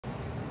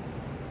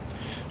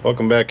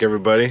Welcome back,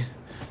 everybody.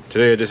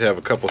 Today I just have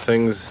a couple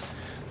things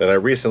that I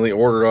recently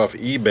ordered off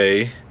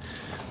eBay.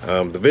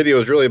 The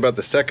video is really about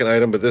the second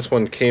item, but this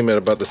one came at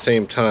about the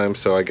same time,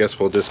 so I guess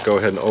we'll just go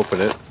ahead and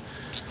open it.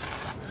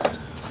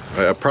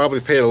 I probably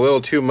paid a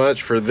little too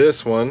much for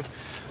this one,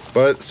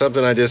 but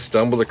something I just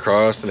stumbled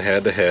across and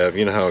had to have.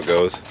 You know how it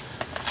goes.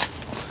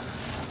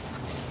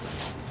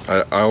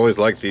 I always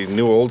like the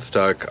new old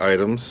stock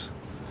items.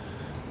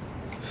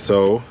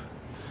 So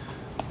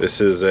this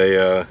is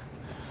a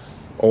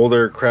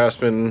older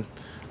Craftsman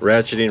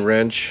ratcheting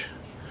wrench,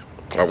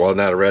 or well,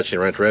 not a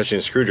ratcheting wrench,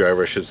 ratcheting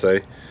screwdriver I should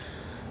say.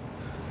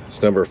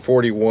 It's number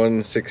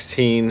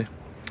 4116.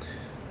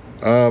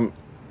 I'm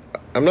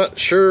not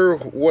sure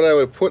what I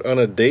would put on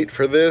a date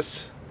for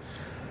this.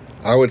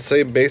 I would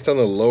say based on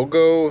the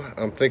logo,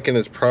 I'm thinking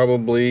it's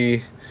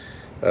probably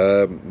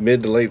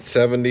mid to late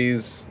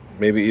 70s,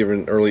 maybe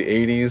even early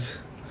 80s.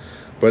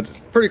 But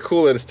pretty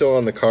cool that it's still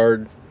on the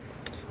card,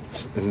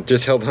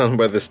 just held on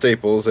by the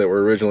staples that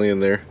were originally in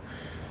there.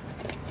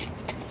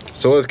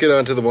 So let's get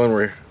on to the one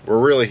we're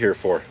really here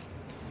for.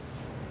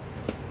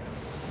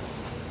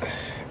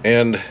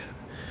 And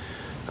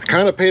I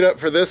kind of paid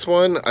up for this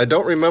one. I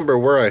don't remember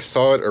where I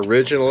saw it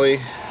originally.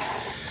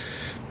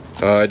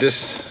 I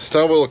just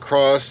stumbled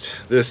across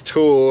this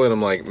tool and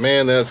I'm like,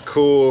 man, that's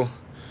cool.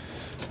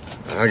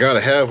 I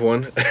gotta have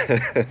one.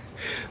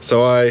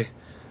 So I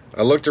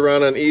looked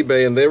around on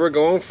eBay and they were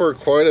going for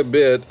quite a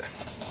bit.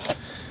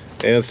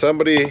 And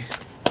somebody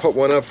put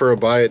one up for a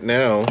buy it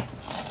now.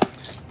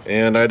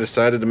 And I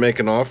decided to make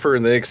an offer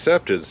and they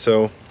accepted.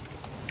 So,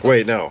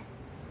 wait, no.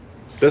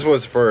 This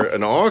was for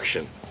an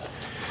auction.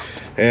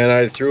 And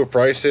I threw a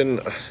price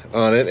in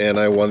on it and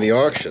I won the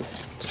auction.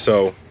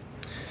 So,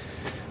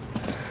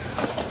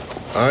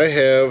 I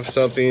have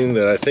something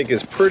that I think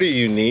is pretty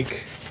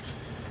unique.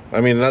 I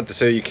mean, not to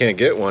say you can't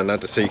get one,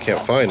 not to say you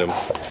can't find them.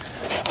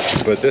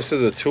 But this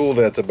is a tool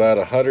that's about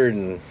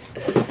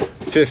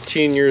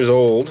 115 years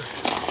old.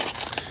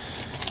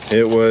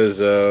 It was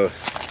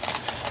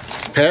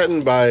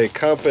patented by a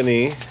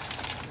company.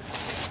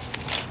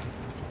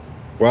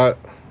 Well,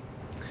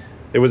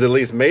 it was at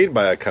least made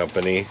by a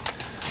company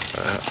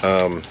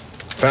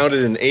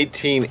founded in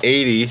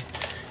 1880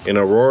 in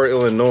Aurora,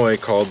 Illinois,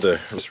 called it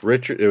was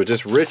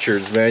just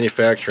Richard's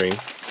Manufacturing.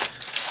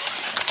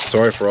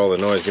 Sorry for all the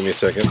noise, give me a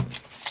second.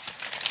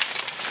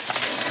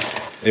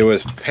 It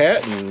was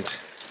patented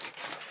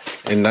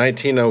in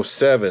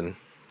 1907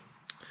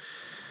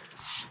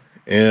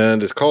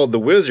 and it's called the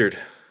Wizard.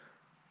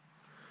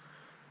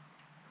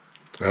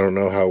 I don't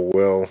know how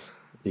well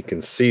you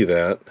can see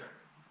that.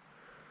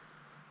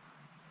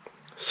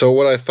 So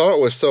what I thought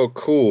was so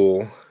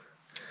cool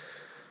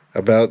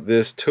about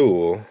this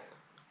tool,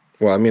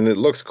 well, I mean, it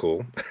looks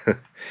cool.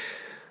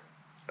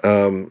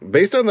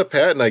 Based on the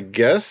patent, I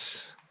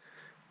guess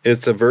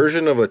it's a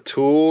version of a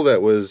tool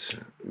that was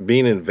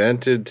being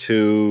invented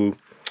to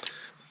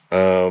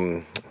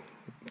tighten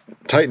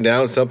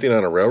down something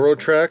on a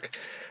railroad track.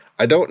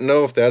 I don't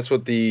know if that's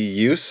what the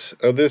use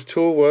of this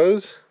tool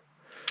was.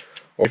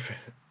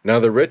 Now,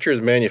 the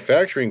Richards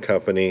Manufacturing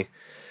Company,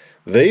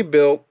 they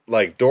built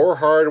like door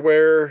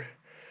hardware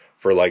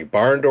for like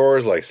barn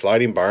doors, like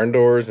sliding barn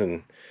doors,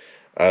 and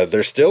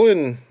they're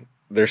still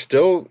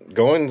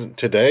going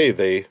today.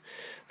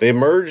 They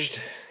merged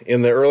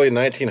in the early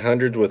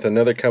 1900s with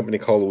another company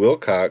called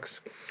Wilcox,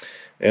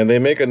 and they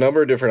make a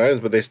number of different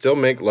items, but they still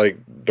make like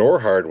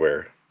door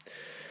hardware.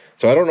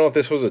 So I don't know if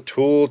this was a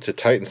tool to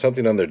tighten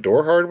something on their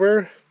door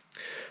hardware,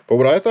 but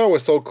what I thought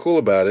was so cool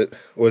about it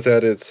was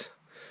that it's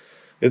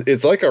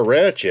like a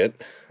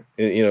ratchet,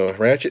 you know,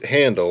 ratchet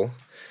handle,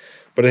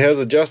 but it has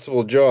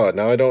adjustable jaw.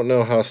 Now I don't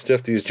know how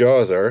stiff these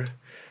jaws are.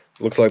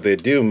 Looks like they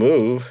do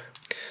move.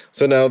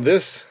 So now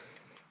this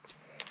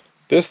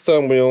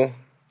thumb wheel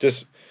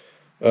just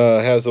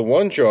has the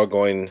one jaw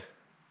going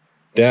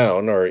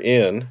down or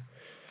in,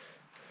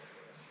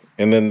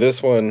 and then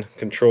this one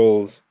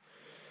controls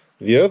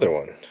the other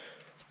one.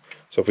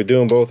 So if we do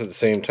them both at the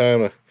same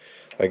time,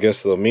 I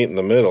guess they'll meet in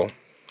the middle.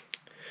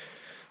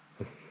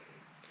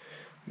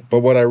 But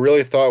what I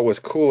really thought was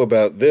cool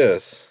about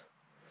this,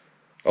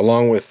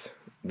 along with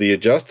the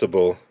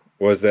adjustable,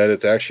 was that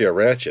it's actually a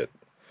ratchet.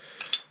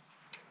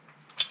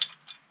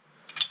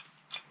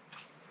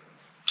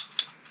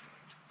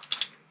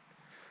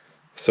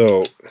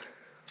 So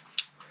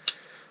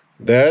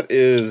that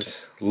is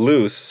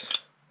loose,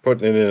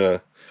 putting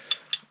it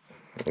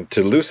in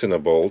to loosen a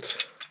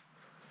bolt.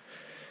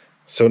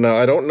 So now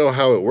I don't know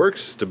how it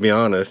works, to be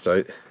honest.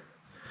 I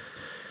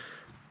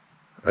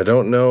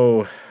don't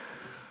know.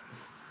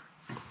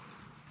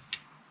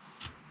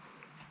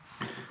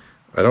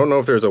 I don't know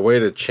if there's a way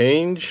to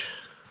change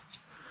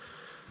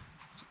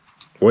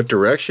what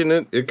direction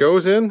it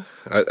goes in.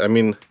 I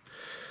mean,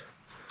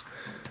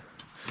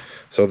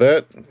 so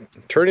that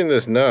turning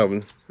this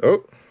knob,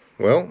 oh,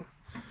 well,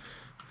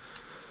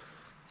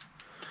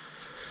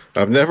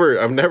 I've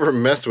never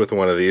messed with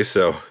one of these,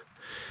 so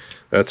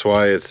that's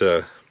why it's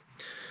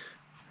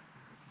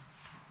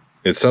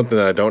something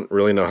that I don't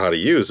really know how to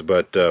use.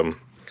 But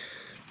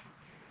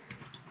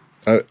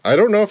I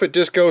don't know if it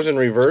just goes in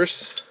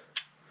reverse.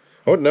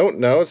 Oh no,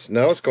 now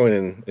it's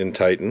going in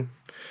tighten.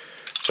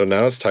 So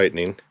now it's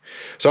tightening.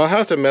 So I'll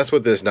have to mess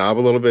with this knob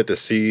a little bit to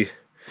see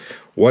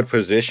what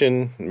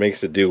position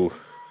makes it do,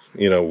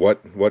 you know,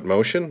 what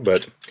motion.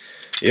 But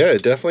yeah,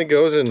 it definitely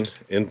goes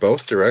in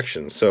both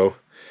directions. So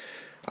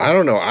I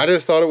don't know. I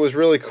just thought it was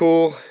really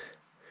cool.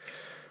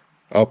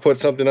 I'll put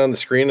something on the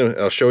screen and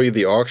I'll show you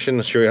the auction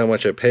and show you how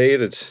much I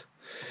paid.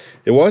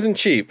 It wasn't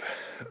cheap,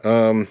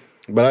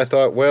 but I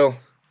thought, well,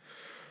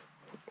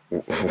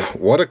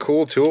 what a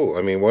cool tool.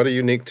 I mean, what a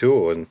unique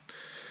tool. And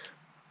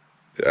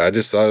I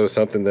just thought it was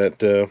something that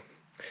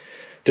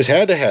just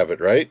had to have it,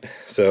 right?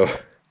 So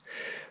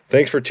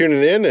thanks for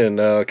tuning in, and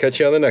I'll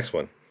catch you on the next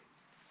one.